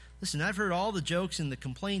live. Listen, I've heard all the jokes and the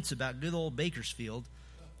complaints about good old Bakersfield,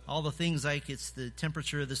 all the things like it's the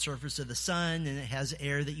temperature of the surface of the sun, and it has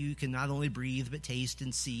air that you can not only breathe but taste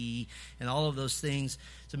and see, and all of those things.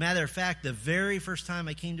 As a matter of fact, the very first time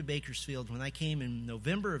I came to Bakersfield, when I came in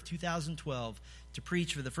November of 2012 to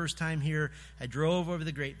preach for the first time here, I drove over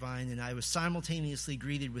the Grapevine, and I was simultaneously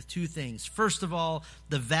greeted with two things. First of all,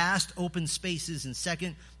 the vast open spaces, and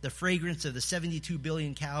second, the fragrance of the 72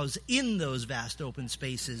 billion cows in those vast open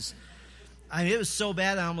spaces. I mean, it was so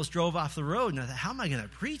bad I almost drove off the road, and I thought, how am I going to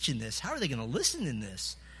preach in this? How are they going to listen in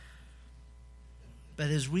this? But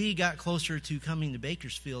as we got closer to coming to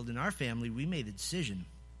Bakersfield in our family, we made a decision.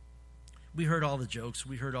 We heard all the jokes.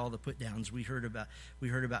 We heard all the put-downs. We heard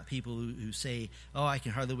about people who say, oh, I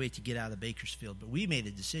can hardly wait to get out of Bakersfield. But we made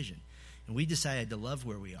a decision, and we decided to love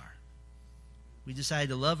where we are. We decided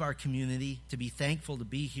to love our community, to be thankful to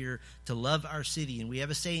be here, to love our city. And we have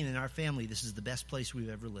a saying in our family, this is the best place we've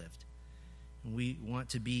ever lived. And we want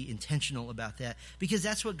to be intentional about that because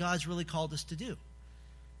that's what God's really called us to do.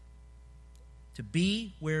 To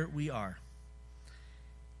be where we are.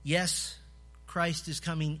 Yes, Christ is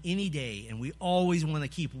coming any day, and we always want to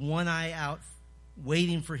keep one eye out,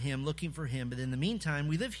 waiting for him, looking for him. But in the meantime,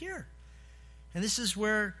 we live here. And this is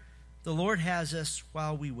where the Lord has us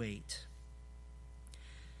while we wait.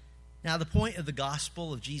 Now, the point of the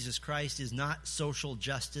gospel of Jesus Christ is not social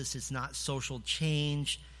justice. It's not social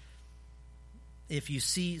change. If you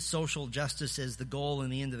see social justice as the goal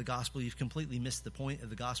and the end of the gospel, you've completely missed the point of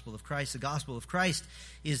the gospel of Christ. The gospel of Christ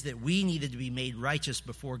is that we needed to be made righteous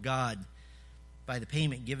before God by the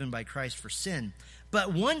payment given by Christ for sin.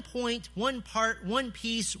 But one point, one part, one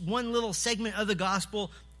piece, one little segment of the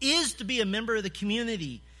gospel is to be a member of the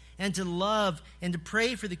community and to love and to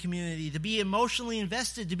pray for the community, to be emotionally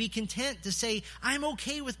invested, to be content, to say, I'm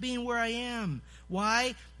okay with being where I am.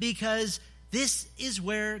 Why? Because this is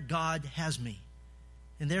where God has me.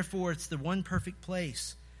 And therefore, it's the one perfect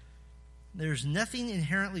place. There's nothing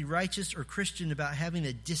inherently righteous or Christian about having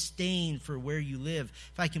a disdain for where you live.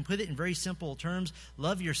 If I can put it in very simple terms,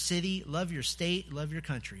 love your city, love your state, love your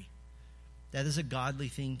country. That is a godly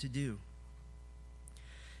thing to do.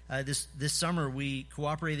 This summer, we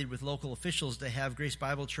cooperated with local officials to have Grace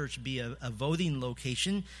Bible Church be a voting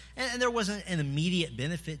location. And there wasn't an immediate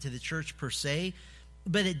benefit to the church per se,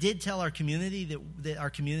 but it did tell our community that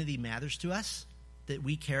our community matters to us, that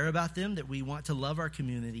we care about them, that we want to love our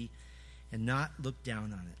community and not look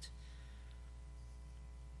down on it.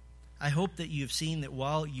 I hope that you've seen that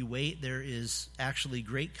while you wait, there is actually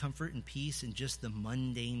great comfort and peace in just the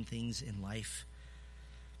mundane things in life,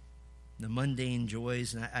 the mundane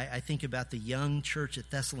joys. And I think about the young church at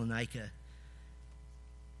Thessalonica.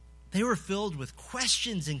 They were filled with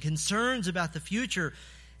questions and concerns about the future.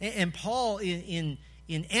 And Paul, in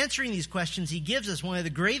answering these questions, he gives us one of the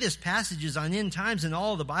greatest passages on end times in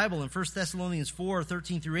all of the Bible in 1 Thessalonians 4,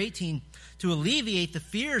 13 through 18, to alleviate the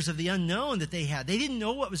fears of the unknown that they had. They didn't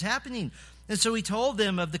know what was happening. And so he told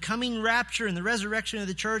them of the coming rapture and the resurrection of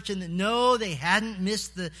the church, and that no, they hadn't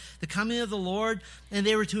missed the coming of the Lord, and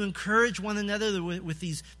they were to encourage one another with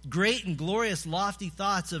these great and glorious lofty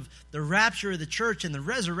thoughts of the rapture of the church and the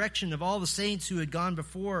resurrection of all the saints who had gone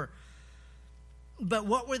before. But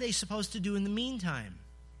what were they supposed to do in the meantime?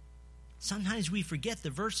 Sometimes we forget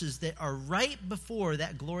the verses that are right before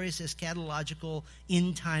that glorious eschatological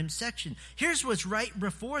end-time section. Here's what's right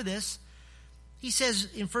before this. He says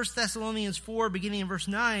in 1 Thessalonians 4, beginning in verse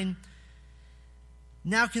 9,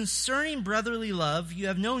 now concerning brotherly love, you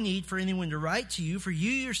have no need for anyone to write to you, for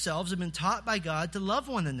you yourselves have been taught by God to love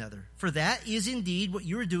one another. For that is indeed what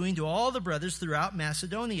you are doing to all the brothers throughout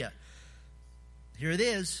Macedonia. Here it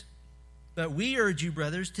is. But we urge you,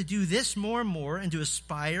 brothers, to do this more and more, and to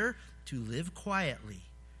aspire to live quietly,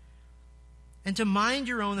 and to mind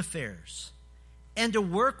your own affairs, and to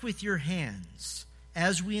work with your hands,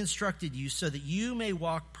 as we instructed you, so that you may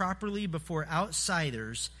walk properly before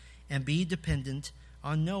outsiders and be dependent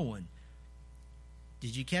on no one.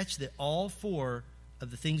 Did you catch that all four of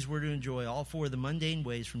the things we're to enjoy, all four of the mundane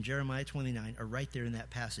ways from Jeremiah 29 are right there in that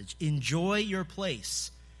passage? Enjoy your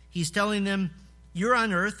place. He's telling them, you're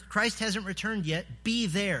on earth. Christ hasn't returned yet. Be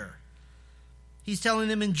there. He's telling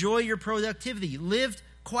them, enjoy your productivity. Live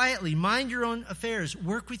quietly. Mind your own affairs.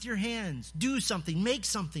 Work with your hands. Do something. Make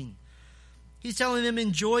something. He's telling them,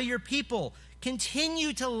 enjoy your people.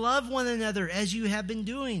 Continue to love one another as you have been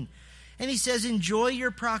doing. And he says, enjoy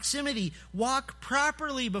your proximity. Walk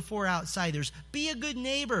properly before outsiders. Be a good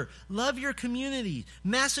neighbor. Love your community.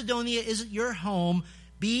 Macedonia isn't your home.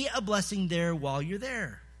 Be a blessing there while you're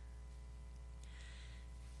there.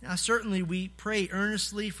 Now, certainly we pray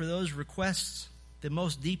earnestly for those requests that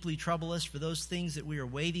most deeply trouble us, for those things that we are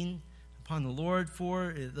waiting upon the Lord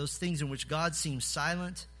for, those things in which God seems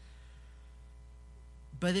silent.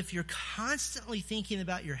 But if you're constantly thinking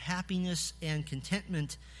about your happiness and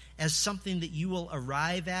contentment as something that you will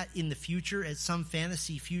arrive at in the future, at some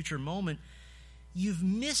fantasy future moment, you've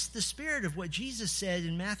missed the spirit of what Jesus said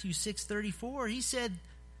in Matthew 6:34. He said,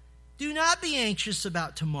 "Do not be anxious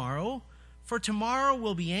about tomorrow, for tomorrow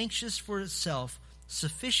will be anxious for itself.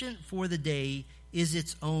 Sufficient for the day is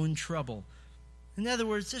its own trouble." In other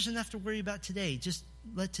words, there's enough to worry about today. Just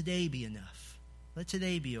let today be enough. Let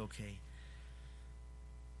today be okay.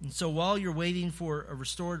 And so while you're waiting for a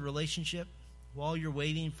restored relationship, while you're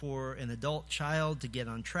waiting for an adult child to get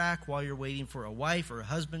on track, while you're waiting for a wife or a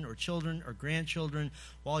husband or children or grandchildren,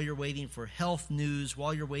 while you're waiting for health news,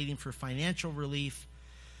 while you're waiting for financial relief,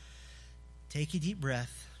 take a deep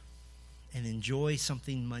breath and enjoy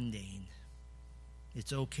something mundane.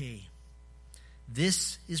 It's okay.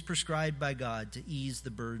 This is prescribed by God to ease the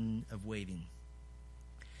burden of waiting.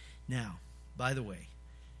 Now, by the way,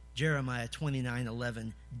 Jeremiah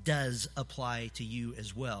 29:11 does apply to you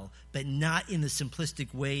as well, but not in the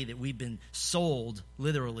simplistic way that we've been sold,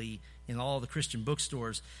 literally, in all the Christian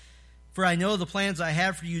bookstores. "For I know the plans I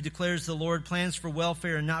have for you, declares the Lord, plans for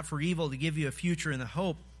welfare and not for evil, to give you a future and a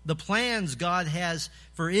hope." The plans God has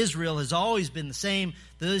for Israel has always been the same.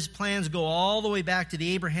 Those plans go all the way back to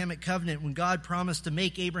the Abrahamic covenant, when God promised to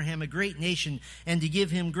make Abraham a great nation and to give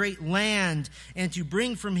him great land and to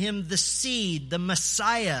bring from him the seed, the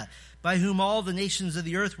Messiah, by whom all the nations of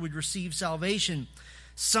the earth would receive salvation.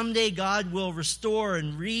 Someday God will restore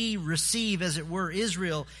and receive, as it were,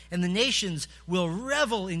 Israel, and the nations will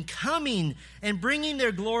revel in coming and bringing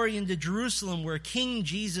their glory into Jerusalem, where King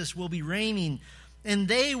Jesus will be reigning. And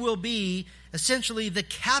they will be essentially the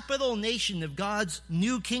capital nation of God's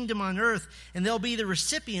new kingdom on earth. And they'll be the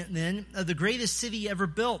recipient then of the greatest city ever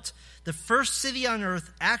built. The first city on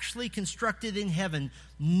earth actually constructed in heaven,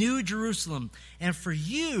 New Jerusalem. And for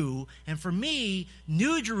you and for me,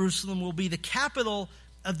 New Jerusalem will be the capital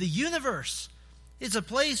of the universe. It's a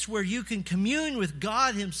place where you can commune with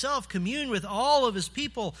God himself, commune with all of his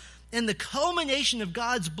people. And the culmination of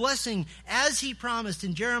God's blessing, as he promised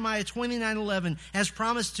in Jeremiah 29:11, has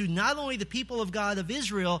promised to not only the people of God of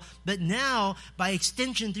Israel, but now, by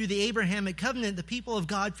extension through the Abrahamic covenant, the people of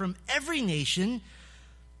God from every nation.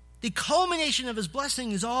 The culmination of his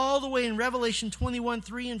blessing is all the way in Revelation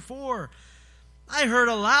 21:3 and 4. "I heard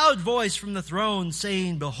a loud voice from the throne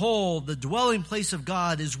saying, 'Behold, the dwelling place of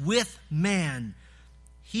God is with man.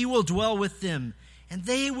 He will dwell with them, and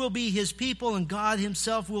they will be his people, and God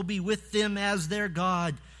himself will be with them as their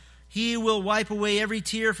God. He will wipe away every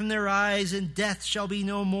tear from their eyes, and death shall be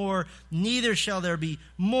no more. Neither shall there be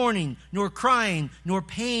mourning, nor crying, nor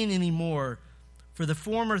pain any more, for the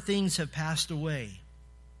former things have passed away.'"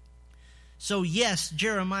 So yes,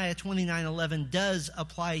 Jeremiah 29:11 does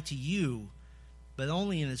apply to you, but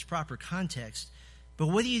only in its proper context. But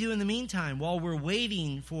what do you do in the meantime while we're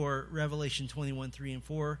waiting for Revelation 21:3 and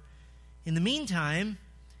 4? In the meantime,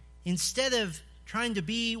 instead of trying to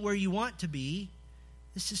be where you want to be,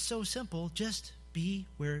 this is so simple, just be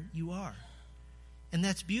where you are. And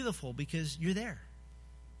that's beautiful because you're there.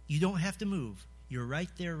 You don't have to move. You're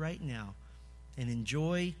right there right now. And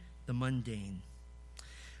enjoy the mundane.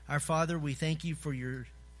 Our Father, we thank you for your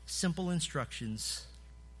simple instructions.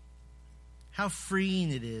 How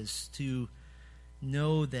freeing it is to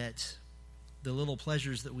know that the little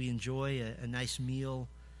pleasures that we enjoy, a nice meal,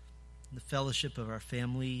 the fellowship of our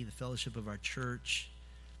family, the fellowship of our church,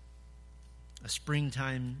 a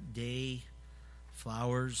springtime day,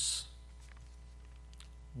 flowers,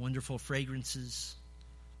 wonderful fragrances,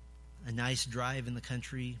 a nice drive in the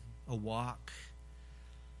country, a walk,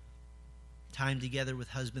 time together with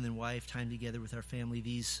husband and wife, time together with our family.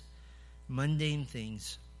 These mundane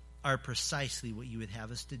things are precisely what you would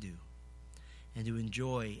have us to do, and to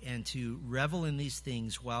enjoy and to revel in these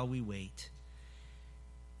things while we wait.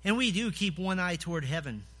 And we do keep one eye toward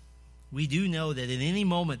heaven. We do know that at any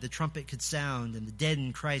moment the trumpet could sound and the dead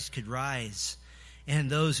in Christ could rise, and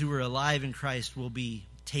those who are alive in Christ will be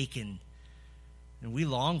taken. And we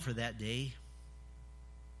long for that day.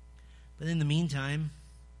 But in the meantime,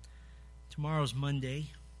 tomorrow's Monday,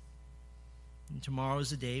 and tomorrow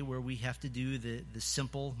is a day where we have to do the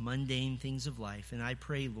simple, mundane things of life. And I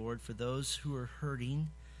pray, Lord, for those who are hurting,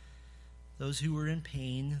 those who are in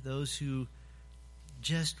pain, those who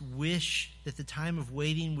just wish that the time of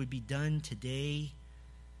waiting would be done today.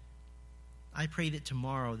 I pray that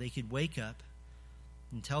tomorrow they could wake up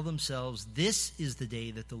and tell themselves, "This is the day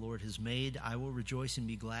that the Lord has made. I will rejoice and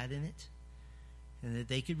be glad in it." And that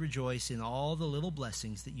they could rejoice in all the little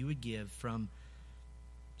blessings that you would give from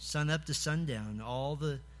sun up to sundown, all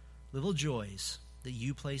the little joys that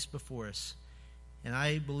you place before us. And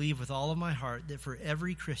I believe with all of my heart that for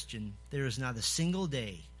every Christian, there is not a single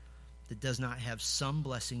day that does not have some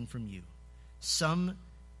blessing from you, some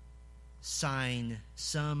sign,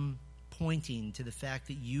 some pointing to the fact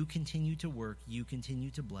that you continue to work, you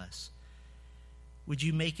continue to bless. Would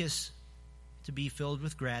you make us to be filled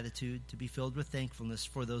with gratitude, to be filled with thankfulness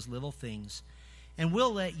for those little things? And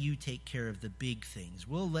we'll let you take care of the big things.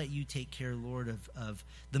 We'll let you take care, Lord, of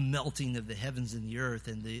the melting of the heavens and the earth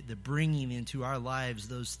and the bringing into our lives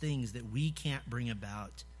those things that we can't bring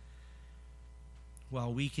about,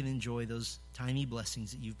 while we can enjoy those tiny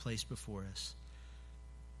blessings that you've placed before us.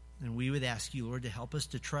 And we would ask you, Lord, to help us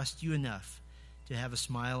to trust you enough to have a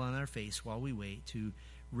smile on our face while we wait, to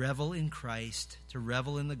revel in Christ, to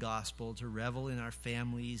revel in the gospel, to revel in our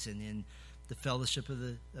families and in the fellowship of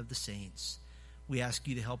the saints. We ask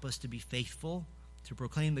you to help us to be faithful to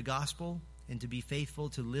proclaim the gospel and to be faithful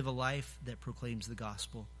to live a life that proclaims the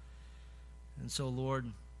gospel. And so, Lord,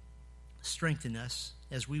 strengthen us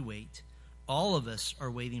as we wait. All of us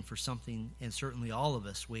are waiting for something, and certainly all of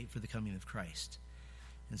us wait for the coming of Christ.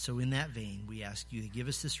 And so in that vein, we ask you to give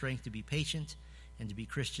us the strength to be patient and to be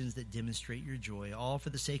Christians that demonstrate your joy, all for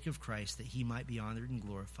the sake of Christ, that he might be honored and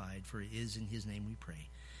glorified. For it is in his name we pray.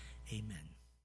 Amen.